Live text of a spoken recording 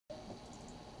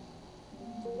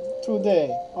Today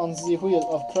on the Wheel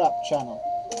of Crap channel,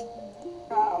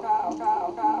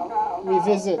 we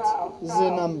visit the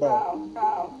number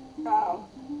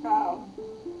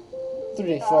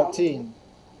 314.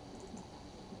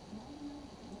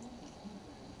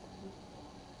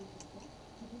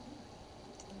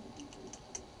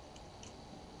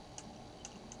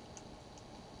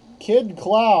 Kid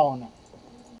Klown.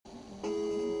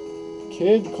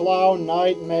 Kid Klown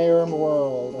Nightmare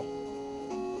World.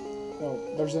 Oh,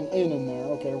 there's an inn in there.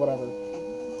 Okay, whatever.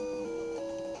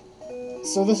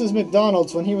 So this is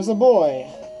McDonald's when he was a boy.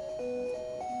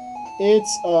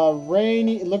 It's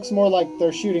rainy. It looks more like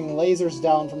they're shooting lasers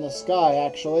down from the sky,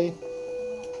 actually.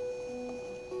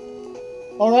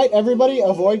 Alright, everybody,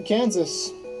 avoid Kansas.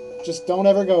 Just don't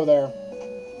ever go there.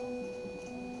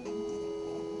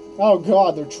 Oh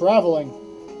god, they're traveling.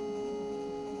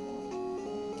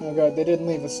 Oh god, they didn't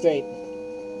leave the state.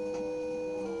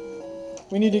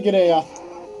 We need to get a,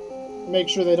 make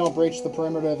sure they don't breach the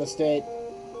perimeter of the state.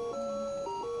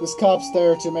 This cop's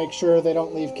there to make sure they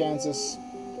don't leave Kansas.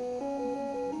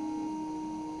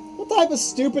 What type of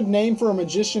stupid name for a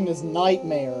magician is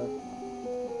Nightmare?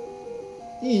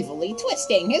 Evilly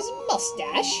twisting his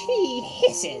mustache, he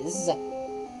hisses.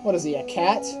 What is he, a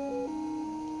cat?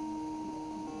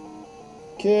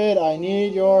 Kid, I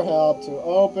need your help to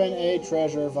open a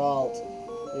treasure vault.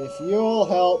 If you'll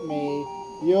help me,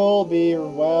 you'll be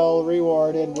well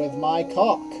rewarded with my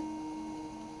cock.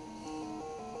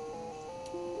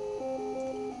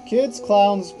 Kid's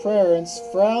Clown's parents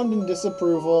frowned in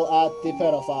disapproval at the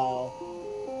pedophile.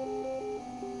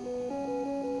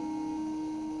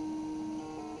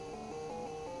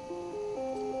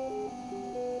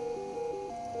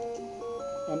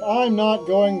 And I'm not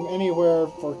going anywhere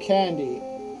for candy.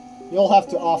 You'll have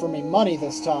to offer me money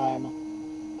this time.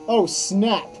 Oh,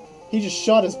 snap! He just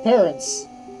shot his parents.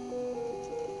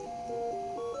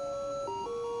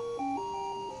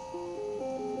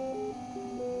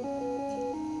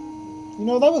 You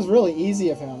know, that was really easy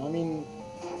of him. I mean,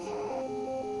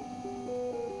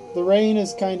 the rain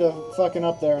is kind of fucking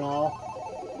up there now.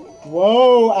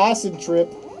 Whoa, acid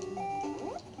trip.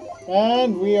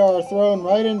 And we are thrown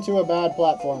right into a bad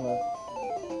platformer.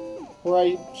 Where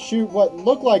I shoot what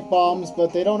look like bombs,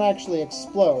 but they don't actually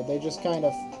explode. They just kind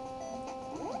of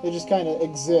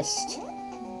exist.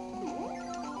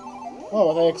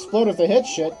 Oh, they explode if they hit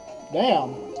shit.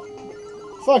 Damn.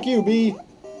 Fuck you, bee.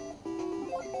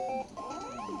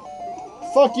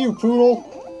 Fuck you, poodle.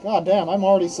 God damn, I'm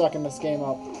already sucking this game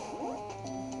up.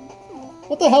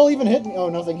 What the hell even hit me? Oh,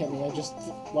 nothing hit me. I just,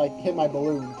 like, hit my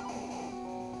balloon.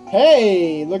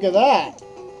 Hey, look at that.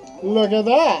 Look at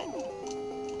that.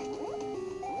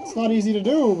 It's not easy to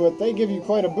do, but they give you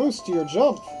quite a boost to your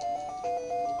jump.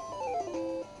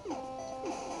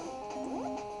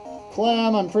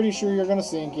 Clam, I'm pretty sure you're gonna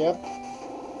sink, yep.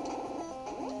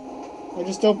 I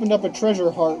just opened up a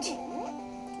treasure heart.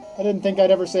 I didn't think I'd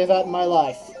ever say that in my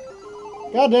life.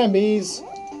 Goddamn bees.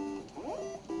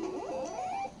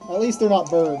 At least they're not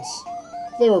birds.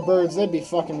 If they were birds, they'd be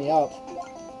fucking me up.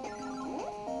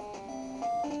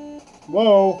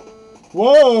 Whoa.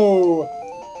 Whoa!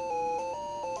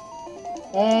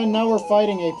 And now we're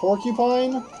fighting a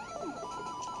porcupine.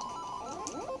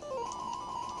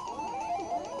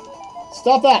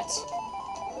 Stop that!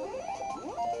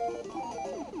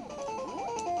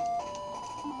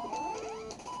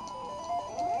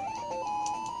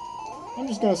 I'm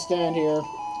just gonna stand here.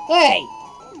 Hey!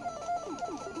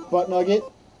 Butt nugget.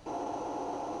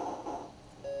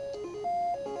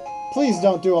 Please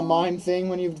don't do a mime thing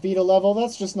when you beat a level.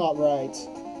 That's just not right.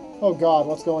 Oh god,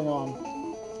 what's going on?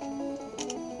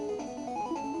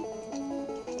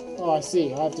 Oh, I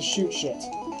see. I have to shoot shit.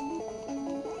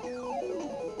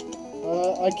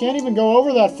 I can't even go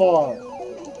over that far.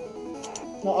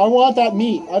 No, I want that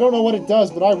meat. I don't know what it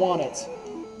does, but I want it.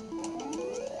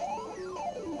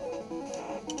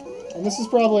 And this is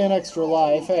probably an extra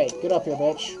life. Hey, get up here,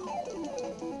 bitch.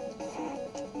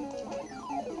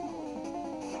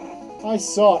 I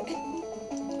suck.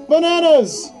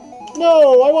 Bananas!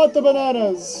 No, I want the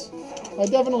bananas! I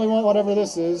definitely want whatever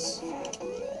this is.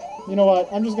 You know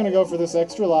what? I'm just gonna go for this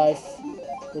extra life,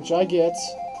 which I get.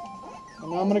 And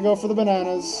now I'm gonna go for the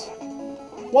bananas.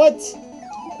 What?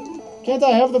 Can't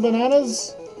I have the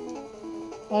bananas?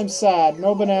 I'm sad.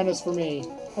 No bananas for me.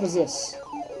 What is this?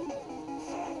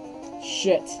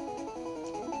 Shit.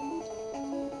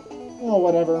 Oh,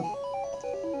 whatever.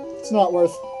 It's not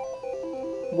worth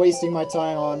wasting my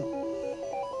time on.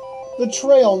 The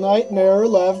trail nightmare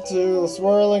left to the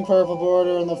swirling purple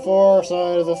border on the far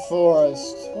side of the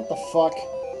forest. What the fuck?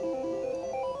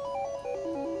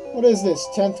 What is this,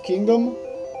 10th Kingdom?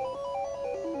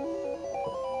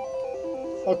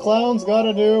 A clown's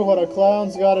gotta do what a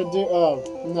clown's gotta do. Oh,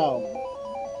 no.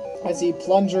 As he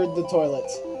plungered the toilet.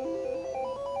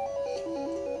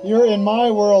 You're in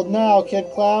my world now, Kid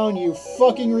Klown, you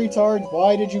fucking retard.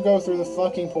 Why did you go through the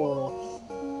fucking portal?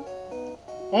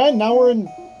 And now we're in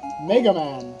Mega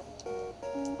Man.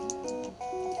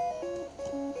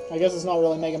 I guess it's not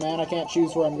really Mega Man, I can't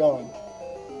choose where I'm going.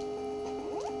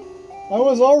 I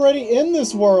was already in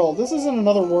this world. This isn't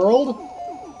another world.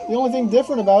 The only thing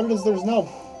different about it is there's no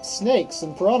snakes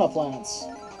and piranha plants.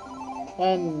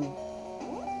 And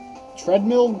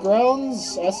treadmill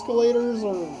grounds, escalators,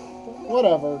 or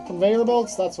whatever. Conveyor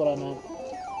belts, that's what I meant.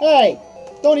 Hey!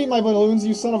 Don't eat my balloons,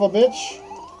 you son of a bitch!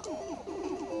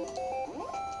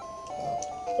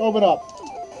 Open up.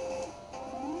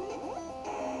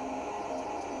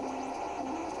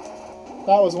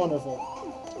 That was wonderful.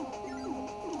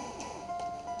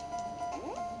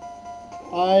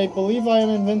 I believe I am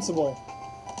invincible.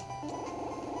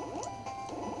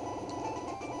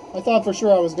 I thought for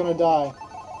sure I was gonna die.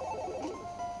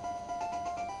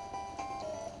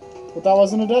 But that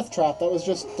wasn't a death trap, that was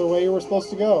just the way you were supposed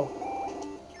to go.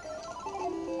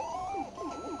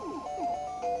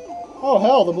 Oh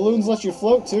hell, the balloons let you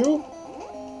float too?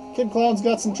 Kid Klown's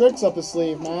got some tricks up his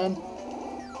sleeve, man.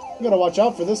 You gotta watch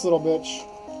out for this little bitch.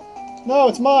 No,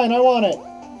 it's mine, I want it!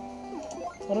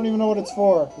 I don't even know what it's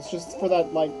for. It's just for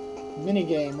that, like,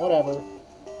 mini-game, whatever.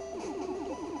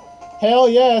 Hell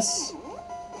yes!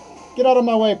 Get out of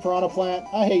my way, Piranha Plant.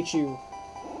 I hate you.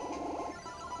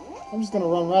 I'm just gonna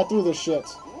run right through this shit.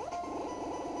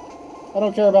 I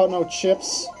don't care about no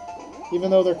chips. Even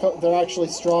though they're actually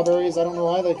strawberries. I don't know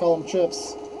why they call them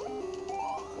chips.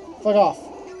 Fuck off.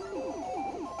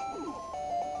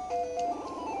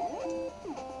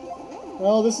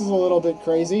 Well, this is a little bit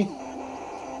crazy.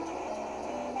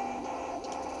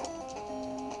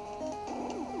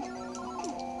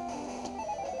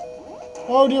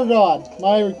 Oh dear God,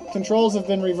 my controls have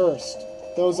been reversed.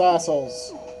 Those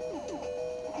assholes.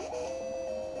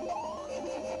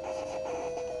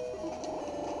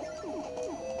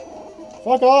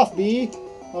 Fuck off, B!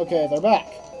 Okay, they're back.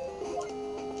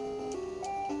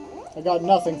 I got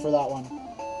nothing for that one.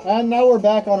 And now we're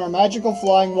back on our magical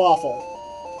flying waffle.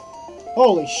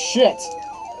 Holy shit!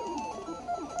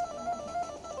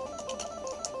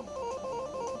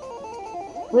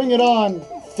 Bring it on,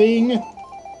 thing!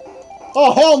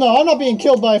 Oh, hell no! I'm not being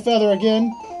killed by a feather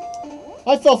again!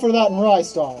 I fell for that in Rye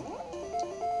Star.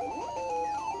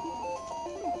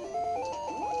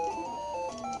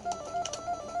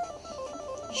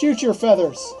 Shoot your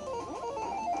feathers!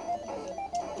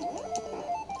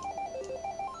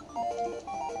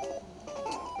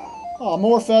 Aw,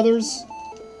 more feathers?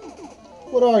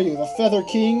 What are you, the Feather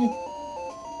King?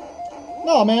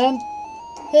 No, man!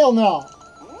 Hell no!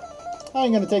 I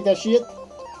ain't gonna take that shit.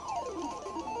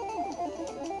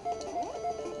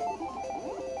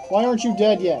 Why aren't you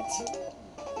dead yet?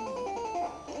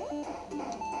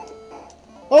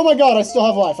 Oh my God, I still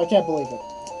have life. I can't believe it.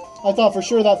 I thought for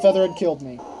sure that feather had killed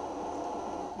me.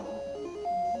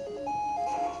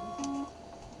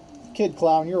 Kid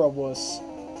Klown, you're a wuss.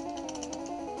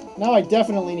 Now I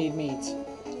definitely need meat.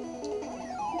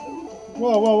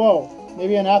 Whoa, whoa, whoa.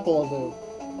 Maybe an apple will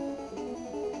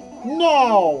do.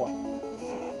 No!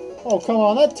 Oh, come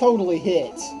on, that totally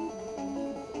hit.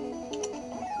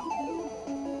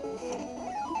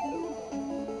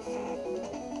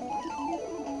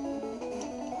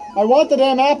 I want the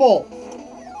damn apple!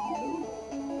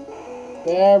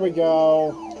 There we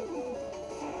go.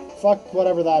 Fuck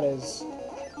whatever that is.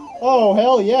 Oh,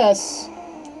 hell yes!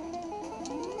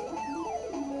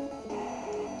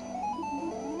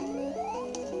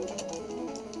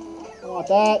 I want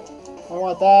that. I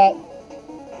want that.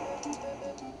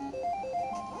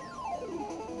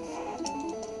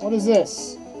 What is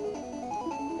this?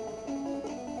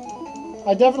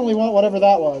 I definitely want whatever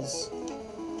that was.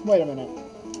 Wait a minute.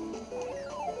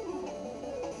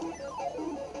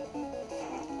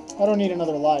 I don't need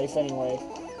another life, anyway.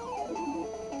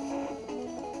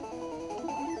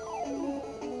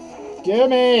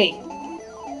 Gimme!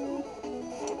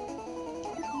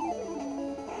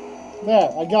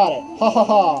 There, I got it. Ha ha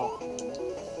ha!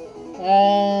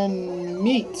 And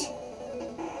meat.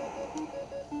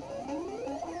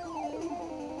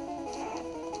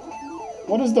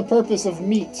 What is the purpose of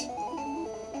meat?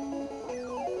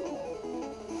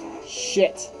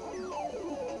 Shit.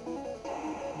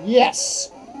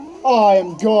 Yes! I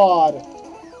am God!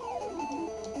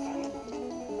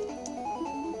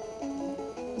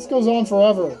 This goes on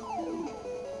forever.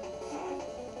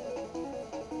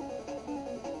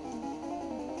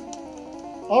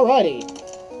 Alrighty.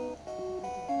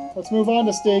 Let's move on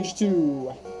to stage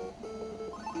 2.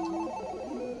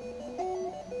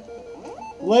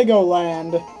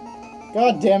 Legoland.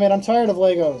 God damn it, I'm tired of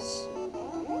Legos.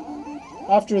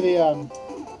 After the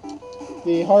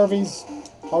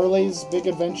Harley's Big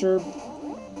Adventure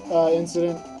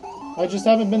incident, I just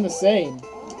haven't been the same.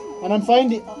 And I'm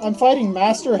fighting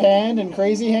Master Hand and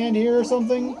Crazy Hand here or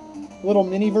something. Little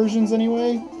mini versions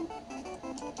anyway.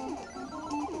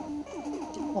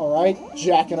 Alright,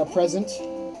 Jack in a present.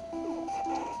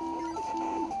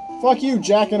 Fuck you,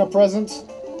 Jack in a present.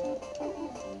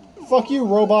 Fuck you,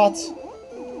 robot.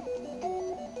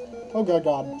 Oh good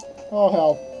god. Oh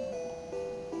hell.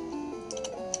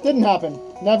 Didn't happen.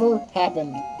 Never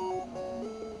happened.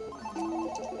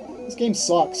 This game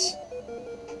sucks.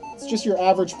 It's just your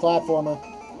average platformer.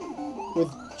 With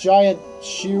giant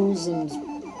shoes and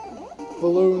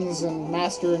balloons and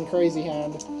Master and Crazy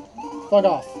Hand. Fuck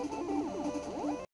off.